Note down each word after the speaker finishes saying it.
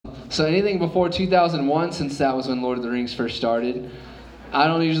So anything before 2001, since that was when Lord of the Rings first started, I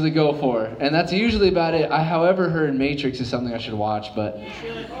don't usually go for. And that's usually about it. I, however, heard Matrix is something I should watch, but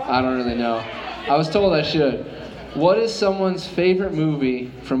I don't really know. I was told I should. What is someone's favorite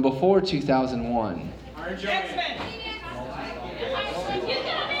movie from before 2001? X-Men.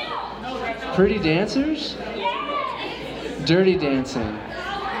 Pretty Dancers? Dirty Dancing.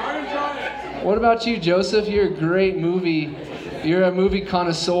 What about you, Joseph? You're a great movie. You're a movie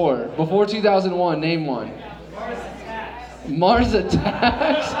connoisseur. Before 2001, name one. Mars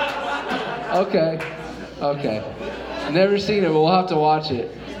Attacks? Okay. Never seen it, but we'll have to watch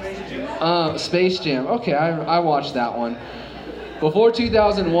it. Space Jam. Okay, I watched that one. Before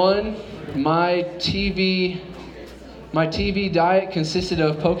 2001, my TV diet consisted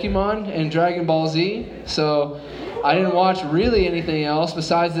of Pokemon and Dragon Ball Z. So I didn't watch really anything else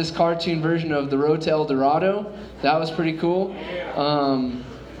besides this cartoon version of The Road to El Dorado. That was pretty cool.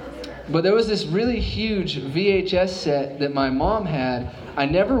 But there was this really huge VHS set that my mom had. I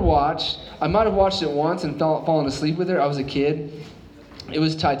never watched. I might have watched it once and fallen asleep with her. I was a kid. It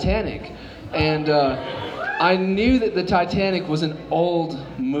was Titanic. And I knew that the Titanic was an old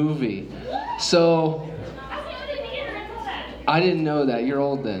movie. So I didn't know that. You're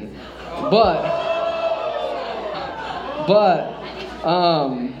old then. But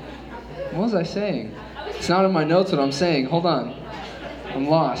what was I saying? It's not in my notes what I'm saying. Hold on. I'm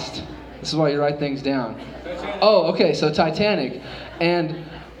lost. This is why you write things down. Oh, okay, so Titanic. And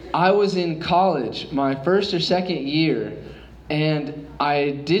I was in college, my first or second year, and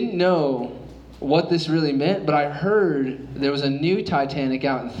I didn't know what this really meant, but I heard there was a new Titanic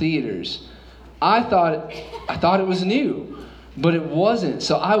out in theaters. I thought it was new, but it wasn't.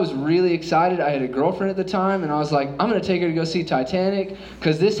 So I was really excited. I had a girlfriend at the time, and I was like, I'm going to take her to go see Titanic,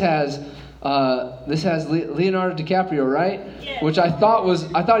 because this has Leonardo DiCaprio, right? Yeah. Which I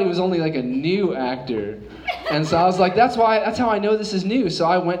thought he was only like a new actor. And so I was like, that's how I know this is new. So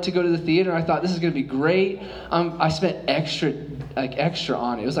I went to go to the theater, and I thought this is going to be great. I spent extra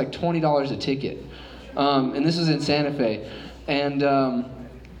on it. It was like $20 a ticket. And this was in Santa Fe. And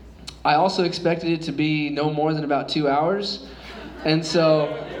I also expected it to be no more than about 2 hours. And so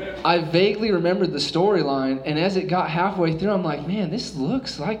I vaguely remembered the storyline, and as it got halfway through, I'm like, man, this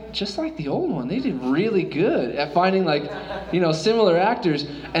looks just like the old one. They did really good at finding similar actors.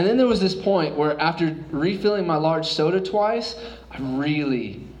 And then there was this point where after refilling my large soda twice, I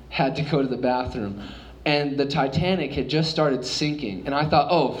really had to go to the bathroom. And the Titanic had just started sinking, and I thought,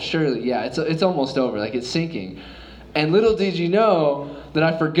 oh, surely, yeah, it's almost over, like it's sinking. And little did you know that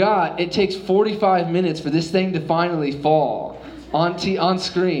I forgot it takes 45 minutes for this thing to finally fall on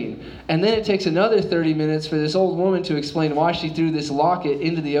screen. And then it takes another 30 minutes for this old woman to explain why she threw this locket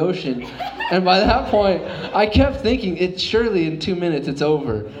into the ocean. And by that point, I kept thinking, surely in 2 minutes it's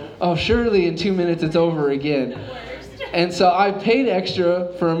over. Oh, surely in 2 minutes it's over again. And so I paid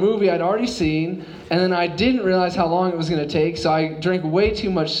extra for a movie I'd already seen, and then I didn't realize how long it was going to take, so I drank way too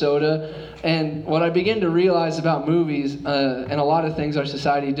much soda. And what I began to realize about movies, and a lot of things our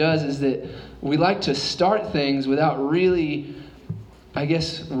society does, is that we like to start things without really, I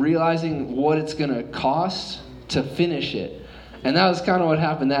guess, realizing what it's going to cost to finish it. And that was kind of what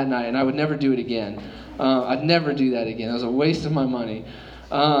happened that night, and I would never do it again. I'd never do that again. It was a waste of my money.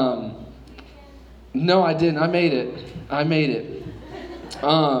 No, I didn't. I made it.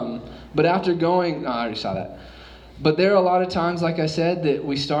 But after going, I already saw that. But there are a lot of times, like I said, that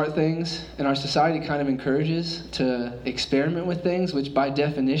we start things, and our society kind of encourages to experiment with things, which by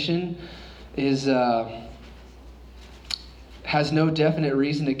definition is has no definite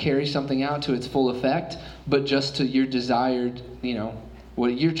reason to carry something out to its full effect, but just to your desired,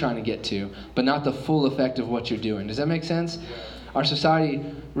 what you're trying to get to, but not the full effect of what you're doing. Does that make sense? Our society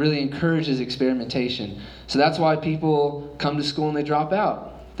really encourages experimentation. So that's why people come to school and they drop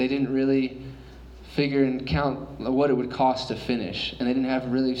out. They didn't really figure and count what it would cost to finish. And they didn't have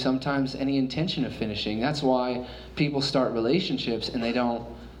really sometimes any intention of finishing. That's why people start relationships and they don't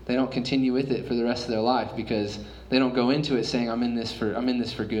continue with it for the rest of their life, because they don't go into it saying, I'm in this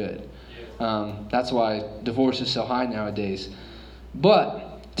for good. That's why divorce is so high nowadays.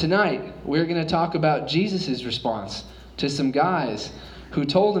 But tonight, we're going to talk about Jesus' response to some guys who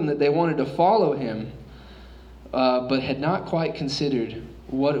told him that they wanted to follow him, but had not quite considered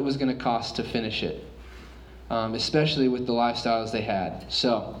what it was going to cost to finish it, especially with the lifestyles they had.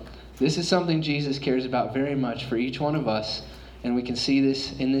 So this is something Jesus cares about very much for each one of us, and we can see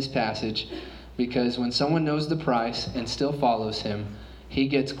this in this passage, because when someone knows the price and still follows him, he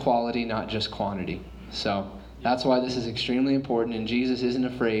gets quality, not just quantity. So that's why this is extremely important, and Jesus isn't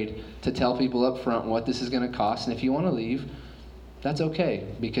afraid to tell people up front what this is going to cost. And if you want to leave, that's okay,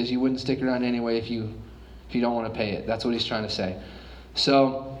 because you wouldn't stick around anyway if you don't want to pay it. That's what he's trying to say.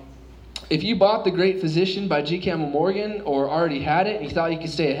 So if you bought The Great Physician by G. Campbell Morgan, or already had it and you thought you could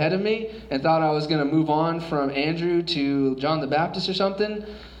stay ahead of me and thought I was going to move on from Andrew to John the Baptist or something,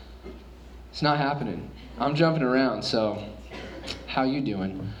 it's not happening. I'm jumping around, so how you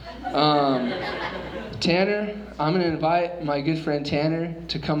doing? Tanner, I'm going to invite my good friend Tanner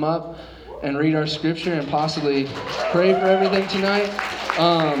to come up and read our scripture and possibly pray for everything tonight.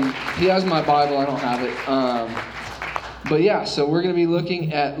 He has my Bible, I don't have it. But yeah, so we're going to be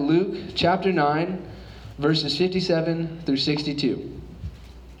looking at Luke chapter 9, verses 57 through 62.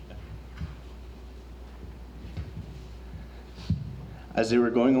 As they were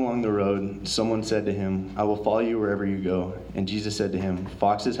going along the road, someone said to him, "I will follow you wherever you go." And Jesus said to him,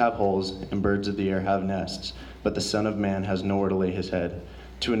 "Foxes have holes, and birds of the air have nests, but the Son of Man has nowhere to lay his head."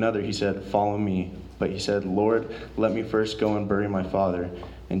 To another he said, "Follow me." But he said, "Lord, let me first go and bury my father."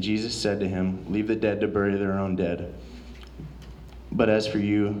 And Jesus said to him, "Leave the dead to bury their own dead. But as for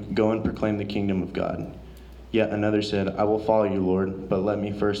you, go and proclaim the kingdom of God." Yet another said, "I will follow you, Lord, but let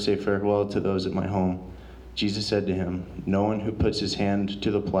me first say farewell to those at my home." Jesus said to him, "No one who puts his hand to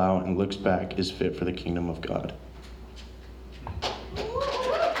the plow and looks back is fit for the kingdom of God."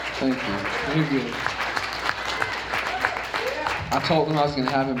 Thank you. You're good. I told him I was going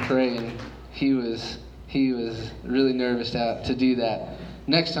to have him pray, and he was really nervous to do that.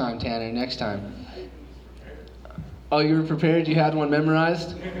 Next time, Tanner, next time. Oh, you were prepared? You had one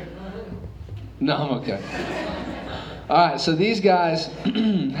memorized? No, I'm okay. All right, so these guys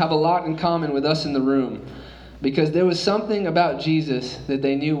have a lot in common with us in the room, because there was something about Jesus that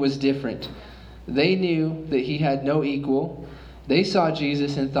they knew was different. They knew that he had no equal. They saw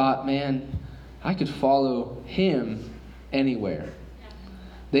Jesus and thought, man, I could follow him anywhere.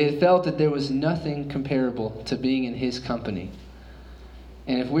 They had felt that there was nothing comparable to being in his company.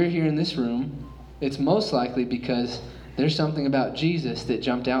 And if we're here in this room, it's most likely because there's something about Jesus that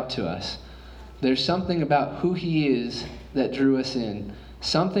jumped out to us. There's something about who he is that drew us in.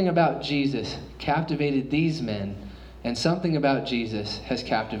 Something about Jesus captivated these men, and something about Jesus has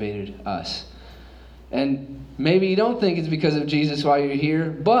captivated us. And maybe you don't think it's because of Jesus why you're here,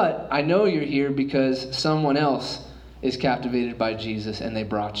 but I know you're here because someone else is captivated by Jesus and they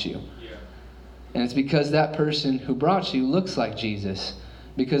brought you. Yeah. And it's because that person who brought you looks like Jesus,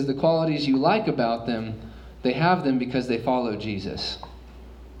 because the qualities you like about them, they have them because they follow Jesus.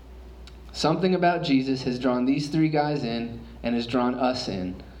 Something about Jesus has drawn these three guys in and has drawn us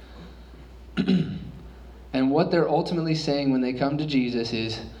in. And what they're ultimately saying when they come to Jesus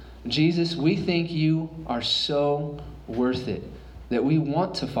is, Jesus, we think you are so worth it that we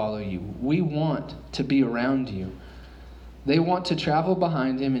want to follow you. We want to be around you. They want to travel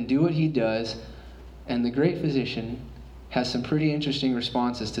behind him and do what he does. And the great physician has some pretty interesting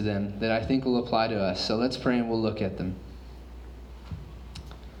responses to them that I think will apply to us. So let's pray and we'll look at them.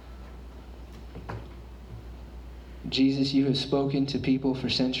 Jesus, you have spoken to people for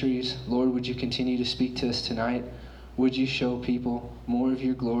centuries. Lord, would you continue to speak to us tonight? Would you show people more of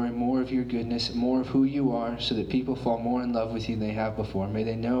your glory, more of your goodness, more of who you are, so that people fall more in love with you than they have before? May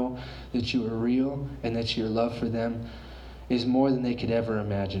they know that you are real and that your love for them is more than they could ever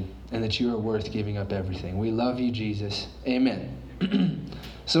imagine, and that you are worth giving up everything. We love you, Jesus. Amen.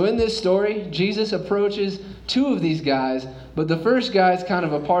 So in this story, Jesus approaches two of these guys, but the first guy is kind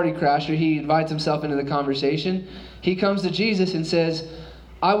of a party crasher. He invites himself into the conversation. He comes to Jesus and says,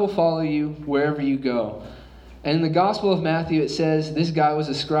 I will follow you wherever you go. And in the Gospel of Matthew, it says this guy was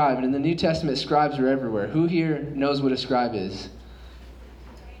a scribe. And in the New Testament, scribes are everywhere. Who here knows what a scribe is?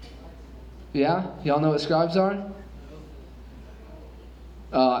 Yeah? Y'all know what scribes are?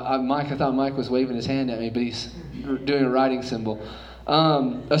 Mike, I thought Mike was waving his hand at me, but he's doing a writing symbol.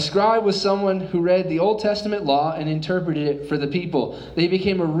 A scribe was someone who read the Old Testament law and interpreted it for the people. They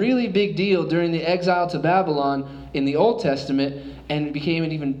became a really big deal during the exile to Babylon in the Old Testament, and it became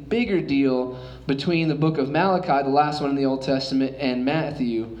an even bigger deal between the book of Malachi, the last one in the Old Testament, and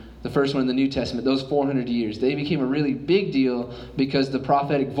Matthew, the first one in the New Testament, those 400 years. They became a really big deal because the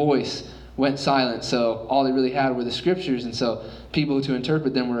prophetic voice went silent, so all they really had were the scriptures, and so people to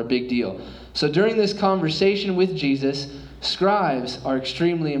interpret them were a big deal. So during this conversation with Jesus, scribes are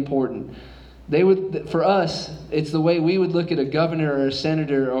extremely important. They would, for us, it's the way we would look at a governor or a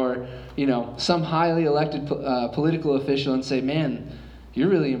senator or, some highly elected political official and say, man, you're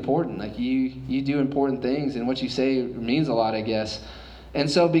really important. Like you do important things, and what you say means a lot, I guess.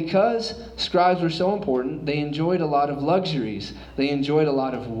 And so because scribes were so important, they enjoyed a lot of luxuries. They enjoyed a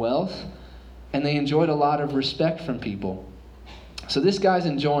lot of wealth, and they enjoyed a lot of respect from people. So this guy's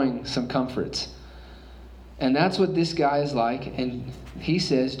enjoying some comforts. And that's what this guy is like. And he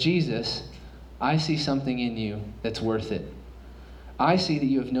says, Jesus, I see something in you that's worth it. I see that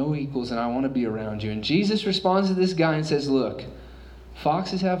you have no equals and I want to be around you. And Jesus responds to this guy and says, look,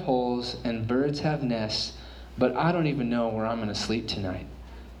 foxes have holes and birds have nests, but I don't even know where I'm going to sleep tonight.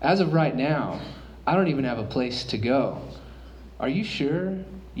 As of right now, I don't even have a place to go. Are you sure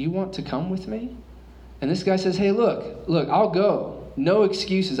you want to come with me? And this guy says, hey, look, I'll go. No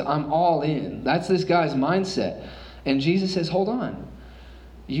excuses. I'm all in. That's this guy's mindset. And Jesus says, hold on.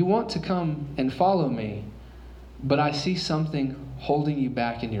 You want to come and follow me, but I see something holding you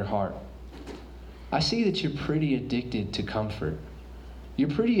back in your heart. I see that you're pretty addicted to comfort. You're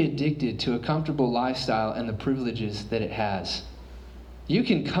pretty addicted to a comfortable lifestyle and the privileges that it has. You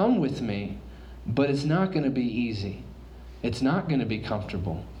can come with me, but it's not going to be easy. It's not going to be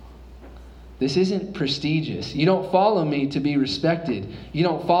comfortable. This isn't prestigious. You don't follow me to be respected. You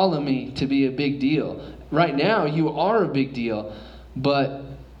don't follow me to be a big deal. Right now, you are a big deal, but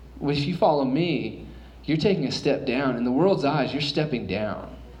if you follow me, you're taking a step down. In the world's eyes, you're stepping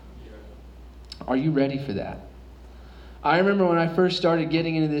down. Are you ready for that? I remember when I first started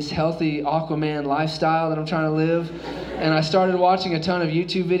getting into this healthy Aquaman lifestyle that I'm trying to live, and I started watching a ton of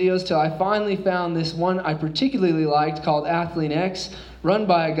YouTube videos till I finally found this one I particularly liked called Athlean X, run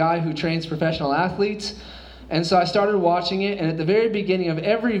by a guy who trains professional athletes. And so I started watching it, and at the very beginning of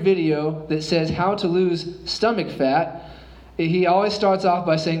every video that says how to lose stomach fat, he always starts off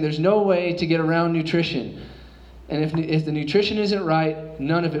by saying there's no way to get around nutrition. And if the nutrition isn't right,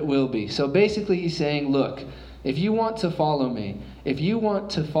 none of it will be. So basically he's saying, look, if you want to follow me, if you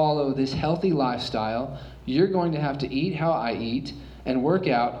want to follow this healthy lifestyle, you're going to have to eat how I eat and work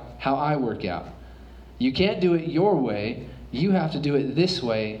out how I work out. You can't do it your way. You have to do it this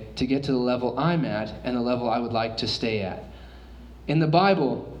way to get to the level I'm at and the level I would like to stay at. In the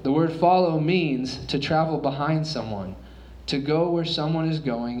Bible, the word follow means to travel behind someone, to go where someone is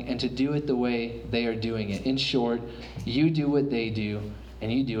going and to do it the way they are doing it. In short, you do what they do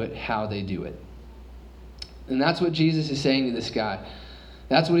and you do it how they do it. And that's what Jesus is saying to this guy.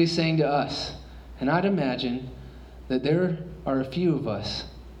 That's what he's saying to us. And I'd imagine that there are a few of us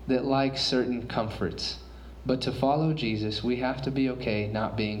that like certain comforts. But to follow Jesus, we have to be okay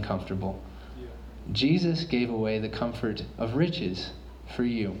not being comfortable. Yeah. Jesus gave away the comfort of riches for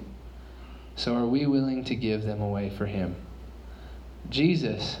you. So are we willing to give them away for him?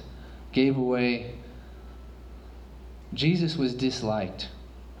 Jesus was disliked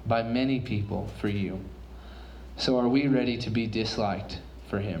by many people for you. So are we ready to be disliked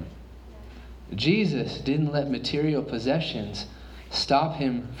for him? Jesus didn't let material possessions stop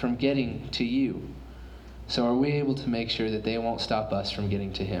him from getting to you. So are we able to make sure that they won't stop us from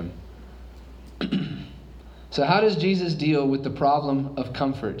getting to him? So how does Jesus deal with the problem of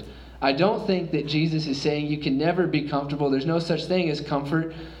comfort? I don't think that Jesus is saying you can never be comfortable. There's no such thing as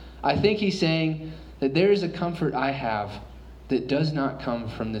comfort. I think he's saying that there is a comfort I have that does not come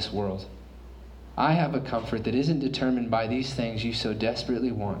from this world. I have a comfort that isn't determined by these things you so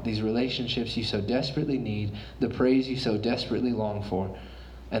desperately want, these relationships you so desperately need, the praise you so desperately long for,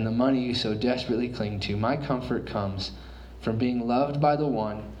 and the money you so desperately cling to. My comfort comes from being loved by the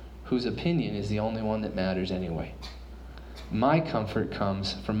one whose opinion is the only one that matters anyway. My comfort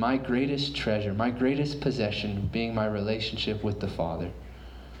comes from my greatest treasure, my greatest possession being my relationship with the Father.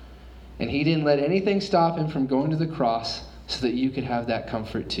 And he didn't let anything stop him from going to the cross so that you could have that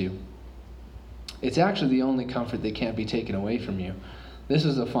comfort too. It's actually the only comfort that can't be taken away from you. This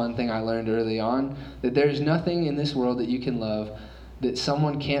was a fun thing I learned early on, that there's nothing in this world that you can love that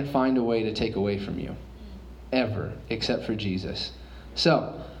someone can't find a way to take away from you, ever, except for Jesus.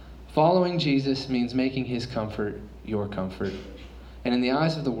 So, following Jesus means making his comfort your comfort. And in the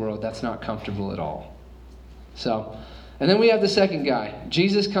eyes of the world, that's not comfortable at all. So, and then we have the second guy.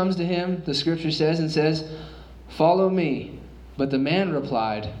 Jesus comes to him, the scripture says, and says, "Follow me." But the man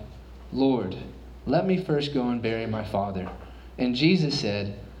replied, "Lord, let me first go and bury my father." And Jesus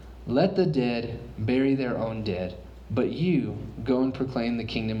said, "Let the dead bury their own dead, but you go and proclaim the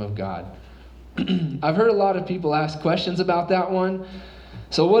kingdom of God." I've heard a lot of people ask questions about that one.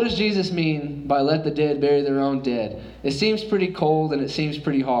 So what does Jesus mean by let the dead bury their own dead? It seems pretty cold and it seems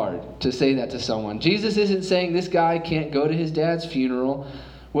pretty hard to say that to someone. Jesus isn't saying this guy can't go to his dad's funeral.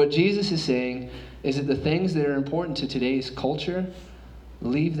 What Jesus is saying is that the things that are important to today's culture,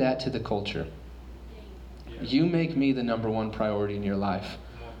 leave that to the culture. You make me the number one priority in your life.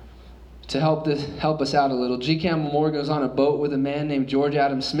 To help us out a little, G. Campbell Moore goes on a boat with a man named George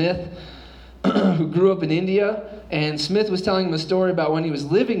Adam Smith, who grew up in India. And Smith was telling him a story about when he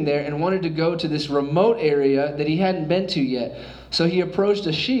was living there and wanted to go to this remote area that he hadn't been to yet. So he approached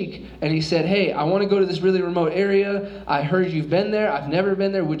a sheik and he said, hey, I want to go to this really remote area. I heard you've been there. I've never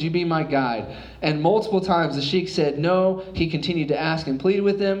been there. Would you be my guide? And multiple times the sheik said no. He continued to ask and plead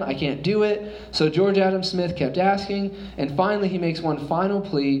with him. I can't do it. So George Adam Smith kept asking. And finally he makes one final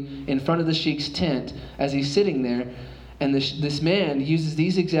plea in front of the sheik's tent as he's sitting there. And this man uses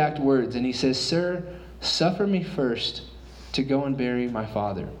these exact words. And he says, sir, suffer me first to go and bury my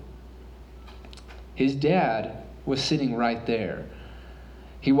father. His dad was sitting right there.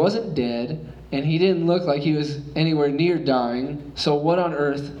 He wasn't dead, and he didn't look like he was anywhere near dying. So what on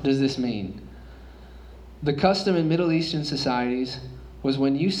earth does this mean? The custom in Middle Eastern societies was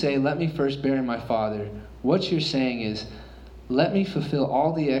when you say, let me first bury my father, what you're saying is, let me fulfill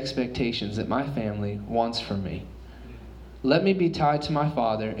all the expectations that my family wants from me. Let me be tied to my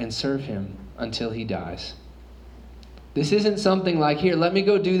father and serve him until he dies. This isn't something like, here, let me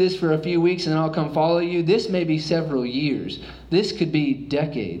go do this for a few weeks and then I'll come follow you. This may be several years. This could be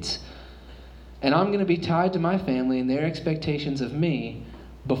decades. And I'm going to be tied to my family and their expectations of me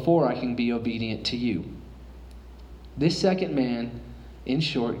before I can be obedient to you. This second man, in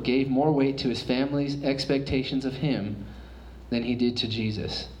short, gave more weight to his family's expectations of him than he did to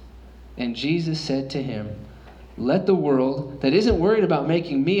Jesus. And Jesus said to him, let the world that isn't worried about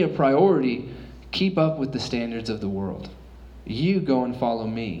making me a priority keep up with the standards of the world. You go and follow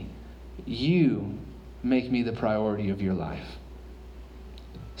me. You make me the priority of your life.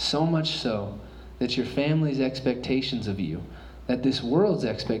 So much so that your family's expectations of you, that this world's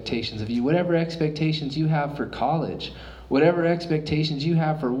expectations of you, whatever expectations you have for college, whatever expectations you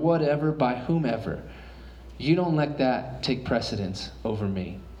have for whatever by whomever, you don't let that take precedence over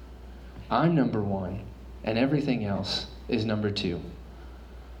me. I'm number one, and everything else is number two.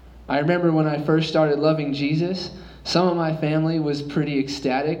 I remember when I first started loving Jesus, some of my family was pretty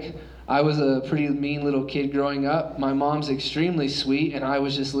ecstatic. I was a pretty mean little kid growing up. My mom's extremely sweet, and I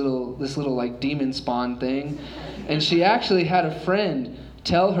was just this little like demon spawn thing. And she actually had a friend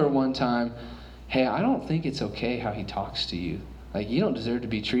tell her one time, hey, I don't think it's okay how he talks to you. Like, you don't deserve to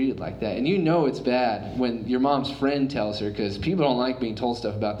be treated like that. And you know it's bad when your mom's friend tells her, because people don't like being told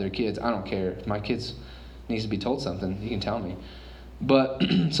stuff about their kids. I don't care. If my kids needs to be told something, you can tell me. But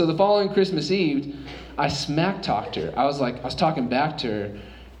so the following Christmas Eve, I smack talked her. I was talking back to her,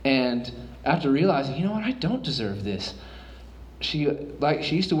 and after realizing, you know what, I don't deserve this. She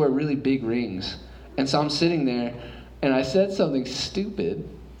used to wear really big rings, and so I'm sitting there, and I said something stupid,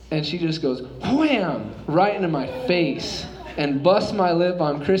 and she just goes wham right into my face and busts my lip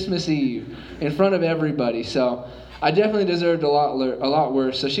on Christmas Eve in front of everybody. So I definitely deserved a lot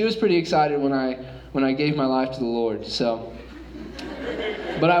worse. So she was pretty excited when I gave my life to the Lord. So.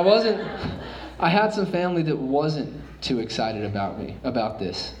 But I had some family that wasn't too excited about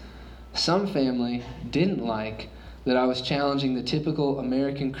this. Some family didn't like that I was challenging the typical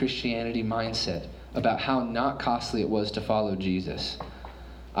American Christianity mindset about how not costly it was to follow Jesus.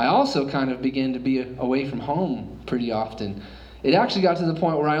 I also kind of began to be away from home pretty often. It actually got to the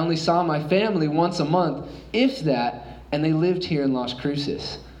point where I only saw my family once a month, if that, and they lived here in Las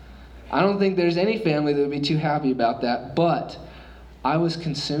Cruces. I don't think there's any family that would be too happy about that, but I was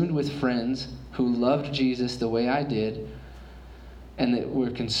consumed with friends who loved Jesus the way I did, and that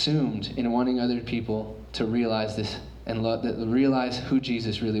were consumed in wanting other people to realize this and realize who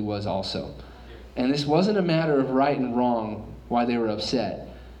Jesus really was also. And this wasn't a matter of right and wrong why they were upset.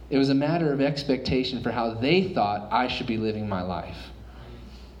 It was a matter of expectation for how they thought I should be living my life.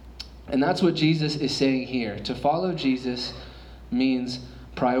 And that's what Jesus is saying here. To follow Jesus means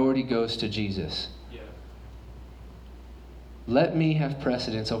priority goes to Jesus. Let me have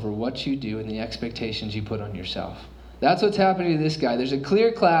precedence over what you do and the expectations you put on yourself. That's what's happening to this guy. There's a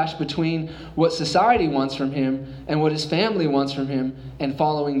clear clash between what society wants from him and what his family wants from him and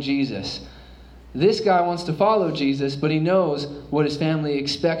following Jesus. This guy wants to follow Jesus, but he knows what his family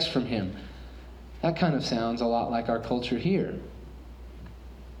expects from him. That kind of sounds a lot like our culture here.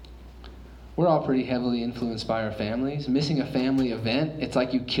 We're all pretty heavily influenced by our families. Missing a family event, it's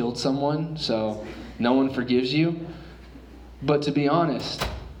like you killed someone, so no one forgives you. But to be honest,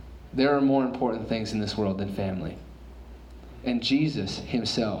 there are more important things in this world than family. And Jesus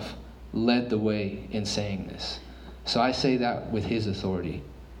himself led the way in saying this. So I say that with his authority,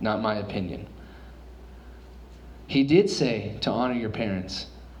 not my opinion. He did say to honor your parents,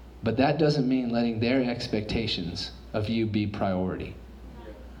 but that doesn't mean letting their expectations of you be priority.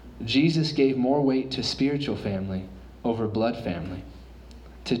 Jesus gave more weight to spiritual family over blood family.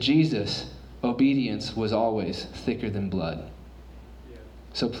 To Jesus, obedience was always thicker than blood.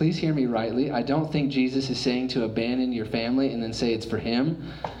 So please hear me rightly. I don't think Jesus is saying to abandon your family and then say it's for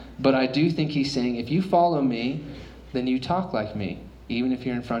him. But I do think he's saying, if you follow me, then you talk like me, even if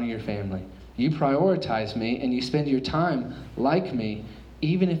you're in front of your family. You prioritize me, and you spend your time like me,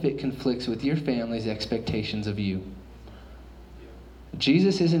 even if it conflicts with your family's expectations of you.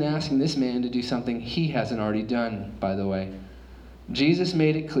 Jesus isn't asking this man to do something he hasn't already done, by the way. Jesus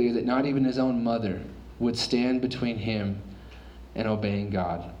made it clear that not even his own mother would stand between him and obeying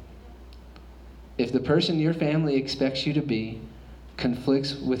God. If the person your family expects you to be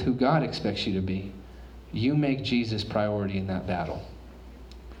conflicts with who God expects you to be, you make Jesus priority in that battle.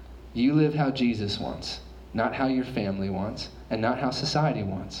 You live how Jesus wants, not how your family wants, and not how society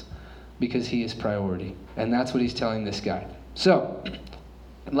wants, because he is priority. And that's what he's telling this guy. So,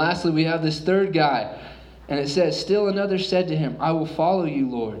 lastly, we have this third guy, and it says, still another said to him, I will follow you,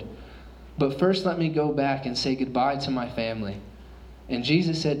 Lord, but first let me go back and say goodbye to my family. And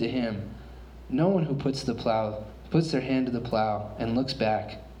Jesus said to him, no one who puts their hand to the plow and looks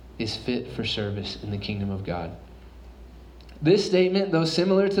back is fit for service in the kingdom of God. This statement, though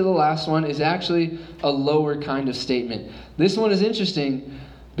similar to the last one, is actually a lower kind of statement. This one is interesting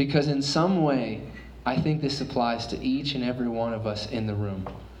because in some way, I think this applies to each and every one of us in the room.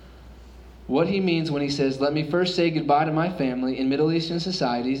 What he means when he says, let me first say goodbye to my family in Middle Eastern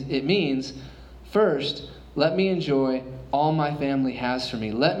societies, it means, first, let me enjoy all my family has for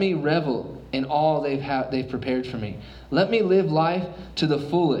me. Let me revel in all they've prepared for me. Let me live life to the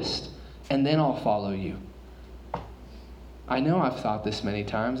fullest, and then I'll follow you. I know I've thought this many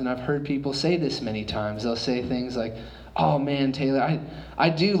times, and I've heard people say this many times. They'll say things like, oh man, Taylor, I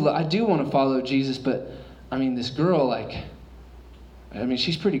do want to follow Jesus, but I mean, this girl,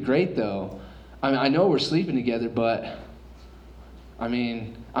 she's pretty great though. I know we're sleeping together, but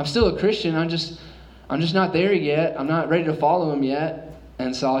I'm still a Christian. I'm just not there yet. I'm not ready to follow him yet.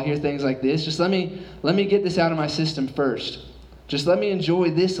 And so I'll hear things like this. Just let me get this out of my system first. Just let me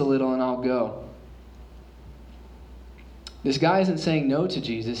enjoy this a little and I'll go. This guy isn't saying no to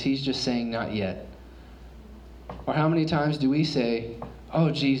Jesus. He's just saying not yet. Or how many times do we say,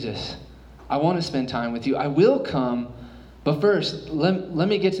 oh, Jesus, I want to spend time with you. I will come, but first, let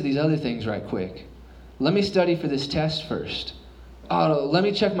me get to these other things right quick. Let me study for this test first. Oh, let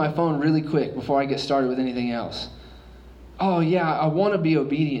me check my phone really quick before I get started with anything else. Oh, yeah, I want to be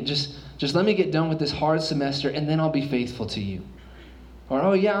obedient. Just let me get done with this hard semester, and then I'll be faithful to you. Or,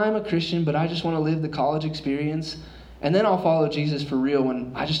 oh, yeah, I'm a Christian, but I just want to live the college experience, and then I'll follow Jesus for real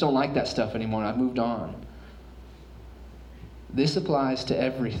when I just don't like that stuff anymore and I've moved on. This applies to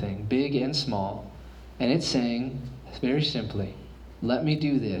everything, big and small, and it's saying, very simply, let me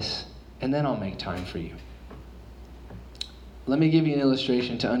do this, and then I'll make time for you. Let me give you an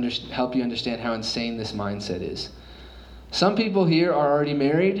illustration to help you understand how insane this mindset is. Some people here are already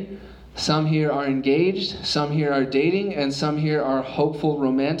married, some here are engaged, some here are dating, and some here are hopeful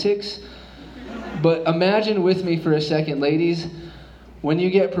romantics. But imagine with me for a second, ladies, when you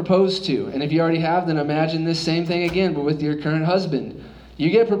get proposed to, and if you already have, then imagine this same thing again, but with your current husband. You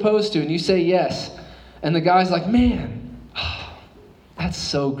get proposed to and you say yes, and the guy's like, man, that's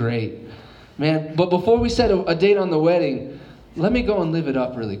so great. Man, but before we set a date on the wedding, let me go and live it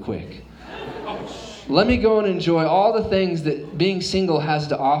up really quick. Let me go and enjoy all the things that being single has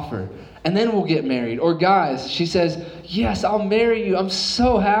to offer, and then we'll get married. Or guys, she says, yes, I'll marry you. I'm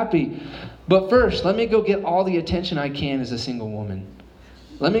so happy. But first, let me go get all the attention I can as a single woman.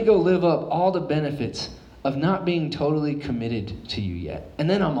 Let me go live up all the benefits of not being totally committed to you yet. And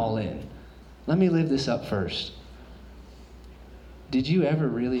then I'm all in. Let me live this up first. Did you ever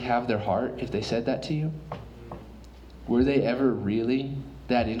really have their heart if they said that to you? Were they ever really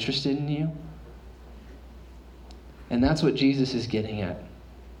that interested in you? And that's what Jesus is getting at.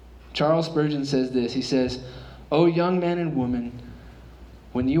 Charles Spurgeon says this. He says, "O young man and woman,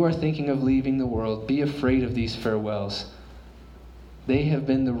 when you are thinking of leaving the world, be afraid of these farewells. They have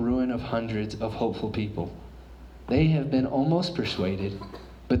been the ruin of hundreds of hopeful people. They have been almost persuaded,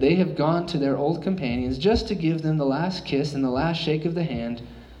 but they have gone to their old companions just to give them the last kiss and the last shake of the hand,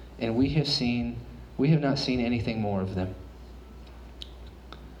 and we have not seen anything more of them."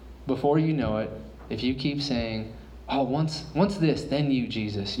 Before you know it, if you keep saying, oh, once this, then you,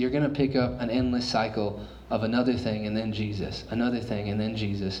 Jesus, you're going to pick up an endless cycle of another thing and then Jesus, another thing and then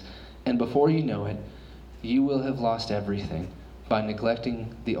Jesus. And before you know it, you will have lost everything by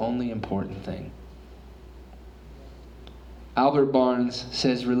neglecting the only important thing. Albert Barnes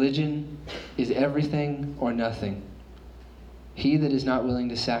says, religion is everything or nothing. He that is not willing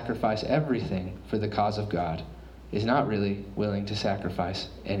to sacrifice everything for the cause of God is not really willing to sacrifice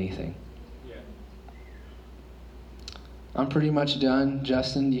anything. Yeah. I'm pretty much done.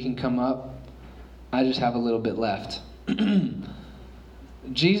 Justin, you can come up. I just have a little bit left.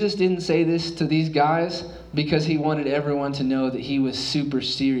 Jesus didn't say this to these guys because he wanted everyone to know that he was super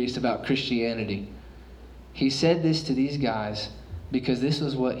serious about Christianity. He said this to these guys because this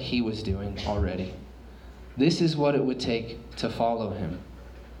was what he was doing already. This is what it would take to follow him.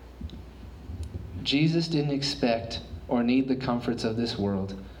 Jesus didn't expect or need the comforts of this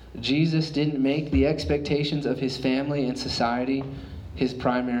world. Jesus didn't make the expectations of his family and society his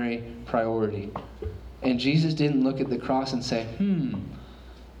primary priority. And Jesus didn't look at the cross and say,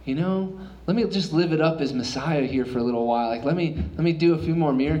 let me just live it up as Messiah here for a little while. Like, let me do a few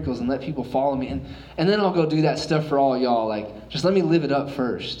more miracles and let people follow me. And then I'll go do that stuff for all y'all. Like, just let me live it up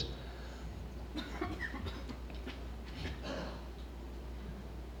first.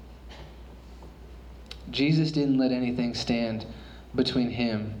 Jesus didn't let anything stand between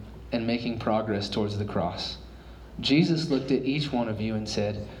him and making progress towards the cross. Jesus looked at each one of you and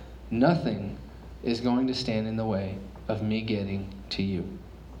said, nothing is going to stand in the way of me getting to you.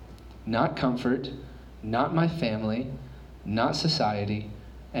 Not comfort, not my family, not society,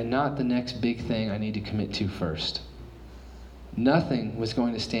 and not the next big thing I need to commit to first. Nothing was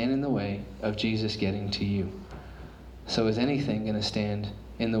going to stand in the way of Jesus getting to you. So is anything going to stand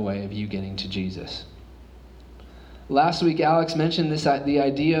in the way of you getting to Jesus? Last week, Alex mentioned the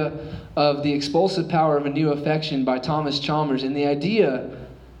idea of the expulsive power of a new affection by Thomas Chalmers. And the idea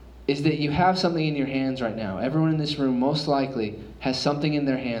is that you have something in your hands right now. Everyone in this room most likely has something in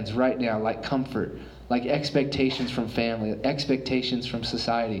their hands right now, like comfort, like expectations from family, expectations from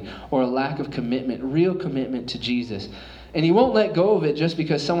society, or a lack of commitment, real commitment to Jesus. And you won't let go of it just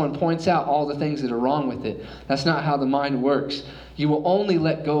because someone points out all the things that are wrong with it. That's not how the mind works. You will only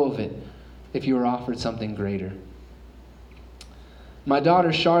let go of it if you are offered something greater. My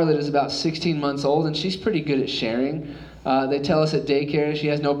daughter Charlotte is about 16 months old, and she's pretty good at sharing. They tell us at daycare she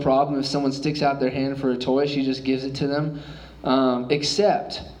has no problem if someone sticks out their hand for a toy, she just gives it to them.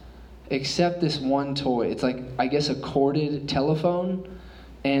 Except this one toy. It's like, I guess, a corded telephone,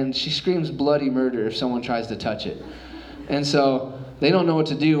 and she screams bloody murder if someone tries to touch it. And so they don't know what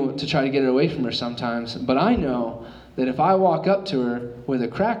to do to try to get it away from her sometimes. But I know that if I walk up to her with a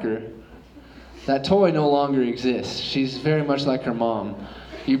cracker, that toy no longer exists. She's very much like her mom.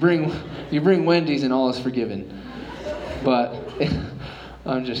 You bring Wendy's and all is forgiven. But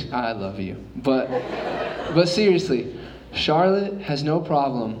I love you. But seriously, Charlotte has no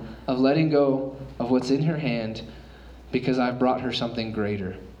problem of letting go of what's in her hand because I've brought her something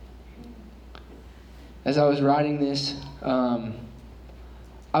greater. As I was writing this,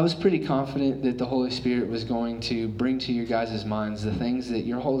 I was pretty confident that the Holy Spirit was going to bring to your guys' minds the things that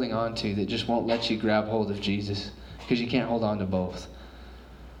you're holding on to that just won't let you grab hold of Jesus, because you can't hold on to both.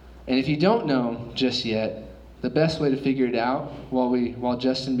 And if you don't know just yet, the best way to figure it out while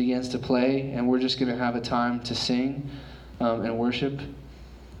Justin begins to play and we're just going to have a time to sing and worship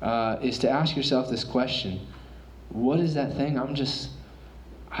is to ask yourself this question. What is that thing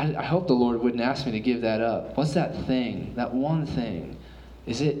I hope the Lord wouldn't ask me to give that up. What's that thing, that one thing?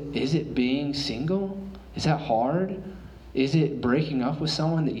 Is it being single? Is that hard? Is it breaking up with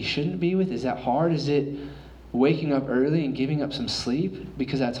someone that you shouldn't be with? Is that hard? Is it waking up early and giving up some sleep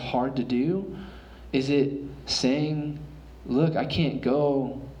because that's hard to do? Is it saying, look, I can't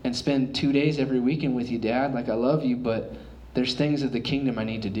go and spend 2 days every weekend with you, Dad, like I love you, but there's things of the kingdom I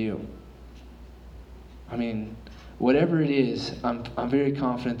need to do? I mean, whatever it is, I'm very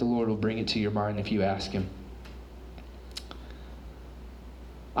confident the Lord will bring it to your mind if you ask Him.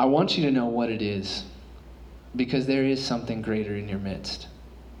 I want you to know what it is, because there is something greater in your midst.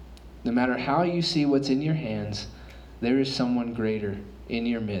 No matter how you see what's in your hands, there is someone greater in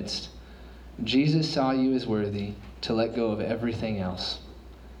your midst. Jesus saw you as worthy to let go of everything else,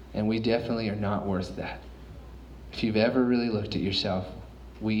 and we definitely are not worth that. If you've ever really looked at yourself,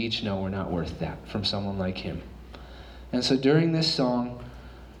 we each know we're not worth that from someone like Him. And so during this song,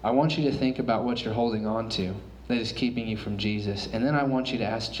 I want you to think about what you're holding on to that is keeping you from Jesus. And then I want you to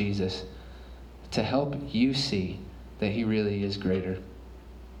ask Jesus to help you see that He really is greater.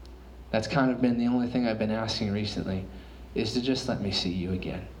 That's kind of been the only thing I've been asking recently, is to just let me see you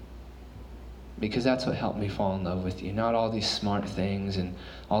again. Because that's what helped me fall in love with you. Not all these smart things and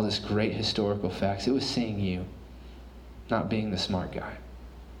all this great historical facts. It was seeing you, not being the smart guy.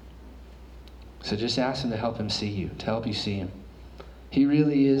 So just ask Him to help Him see you, to help you see Him. He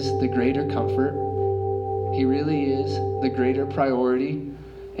really is the greater comfort. He really is the greater priority.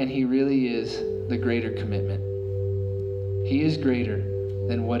 And He really is the greater commitment. He is greater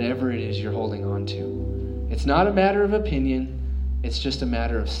than whatever it is you're holding on to. It's not a matter of opinion. It's just a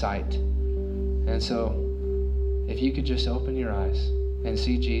matter of sight. And so, if you could just open your eyes and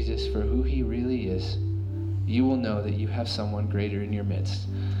see Jesus for who He really is, you will know that you have someone greater in your midst.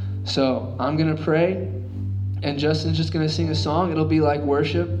 So I'm going to pray, and Justin's just going to sing a song. It'll be like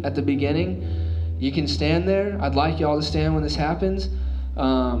worship at the beginning. You can stand there. I'd like y'all to stand when this happens.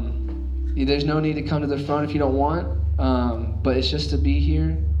 There's no need to come to the front if you don't want, but it's just to be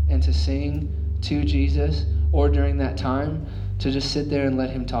here and to sing to Jesus, or during that time, to just sit there and let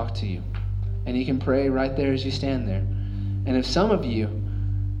him talk to you. And you can pray right there as you stand there. And if some of you,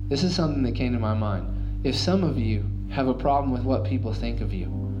 this is something that came to my mind, if some of you have a problem with what people think of you,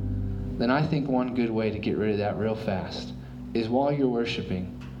 then I think one good way to get rid of that real fast is while you're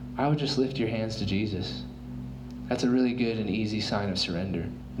worshiping, I would just lift your hands to Jesus. That's a really good and easy sign of surrender,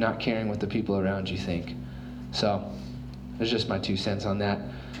 not caring what the people around you think. So, that's just my 2 cents on that.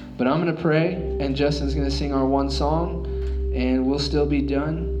 But I'm going to pray, and Justin's going to sing our one song, and we'll still be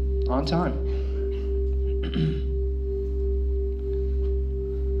done on time.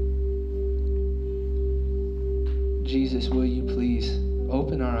 Jesus, will you please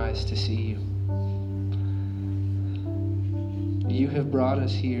open our eyes to see you? You have brought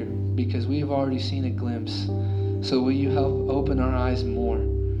us here because we have already seen a glimpse. So will you help open our eyes more?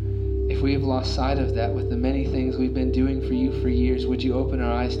 If we have lost sight of that with the many things we've been doing for you for years, would you open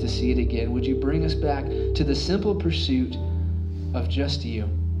our eyes to see it again? Would you bring us back to the simple pursuit of just you,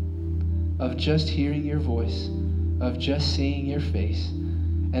 of just hearing your voice, of just seeing your face,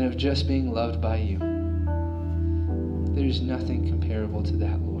 and of just being loved by you? There's nothing comparable to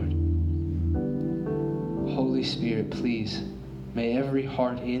that, Lord. Holy Spirit, please, may every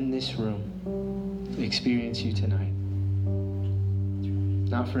heart in this room experience you tonight.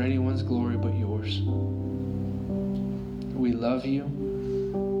 Not for anyone's glory, but yours. We love you.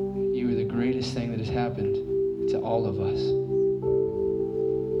 You are the greatest thing that has happened to all of us.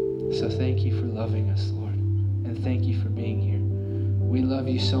 So thank you for loving us, Lord. And thank you for being here. We love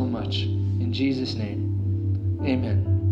you so much. In Jesus' name, amen.